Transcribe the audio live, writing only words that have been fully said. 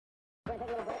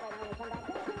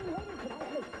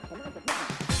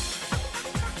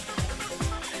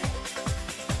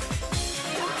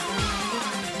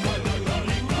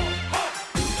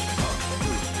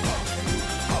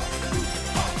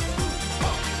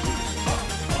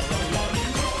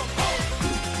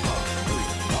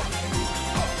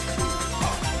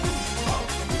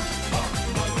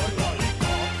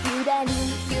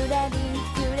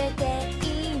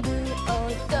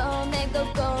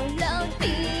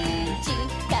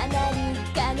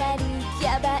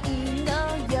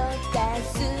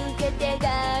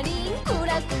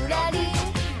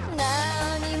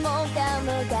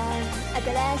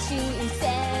しい世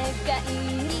界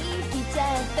に来ちゃ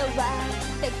ったわ。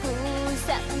たく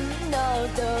さんの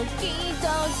ドキド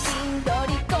キ乗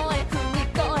り越え踏み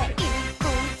越えいく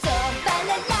ぞ。バ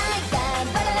ラライカ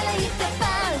バラライカバ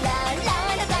ララ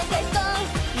イの大会と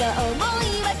の想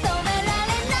いは止めら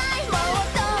れない。も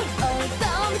っとオート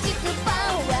マチックパ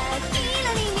ワーキ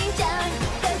ラリ忍者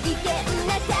ご機嫌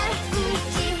なタッ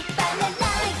チ。バララ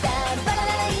イカバラ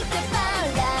ライカバ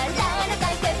ラライの大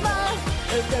会も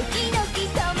ドキドキ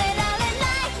止められな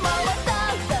い。もっと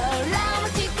ドラマ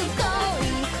チック恋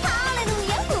ハレル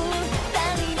ヤフ二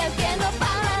人だけのバ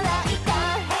ラライカ。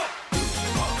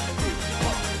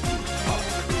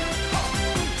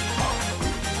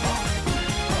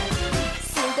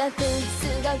すごくす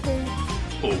ごく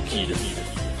大きいです。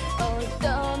乙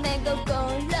女心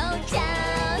チャ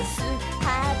ンス。ハ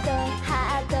ートハ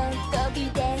ート飛び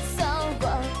出そう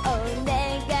お願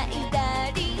いだ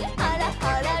りハラハ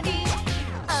ラり。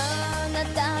あな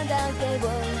ただけを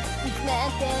見つめ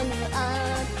てる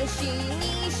私に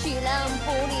知らんぷ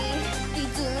り気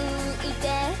づいて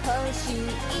ほしい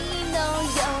の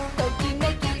よ。ときめ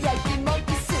きやきもき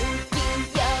好き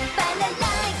よ。バラライ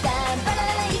カバラ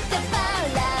ライカバ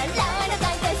ラライの大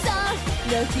体そう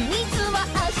の秘密は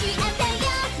教えてよ。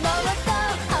もっと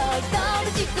オートマ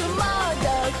チックモード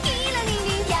キラリ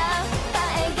忍者笑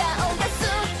顔が素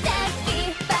敵。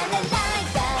バラライ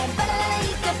カバラライ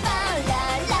カバララ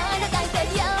イの大体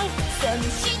よ。そうに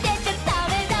してちゃダ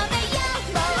メダメよ。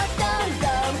もっとロ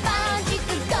マンチック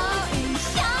恋シ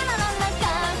ャラララカ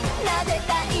なで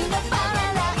たいのバラ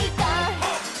ライカ。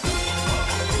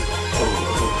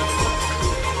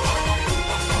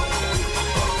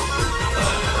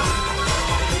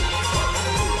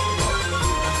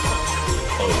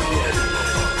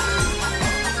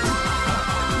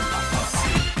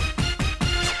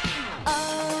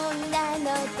女の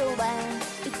子は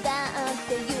いつだっ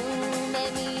て夢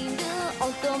見る乙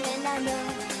女なの。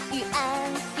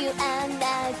ゆあな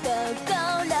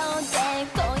心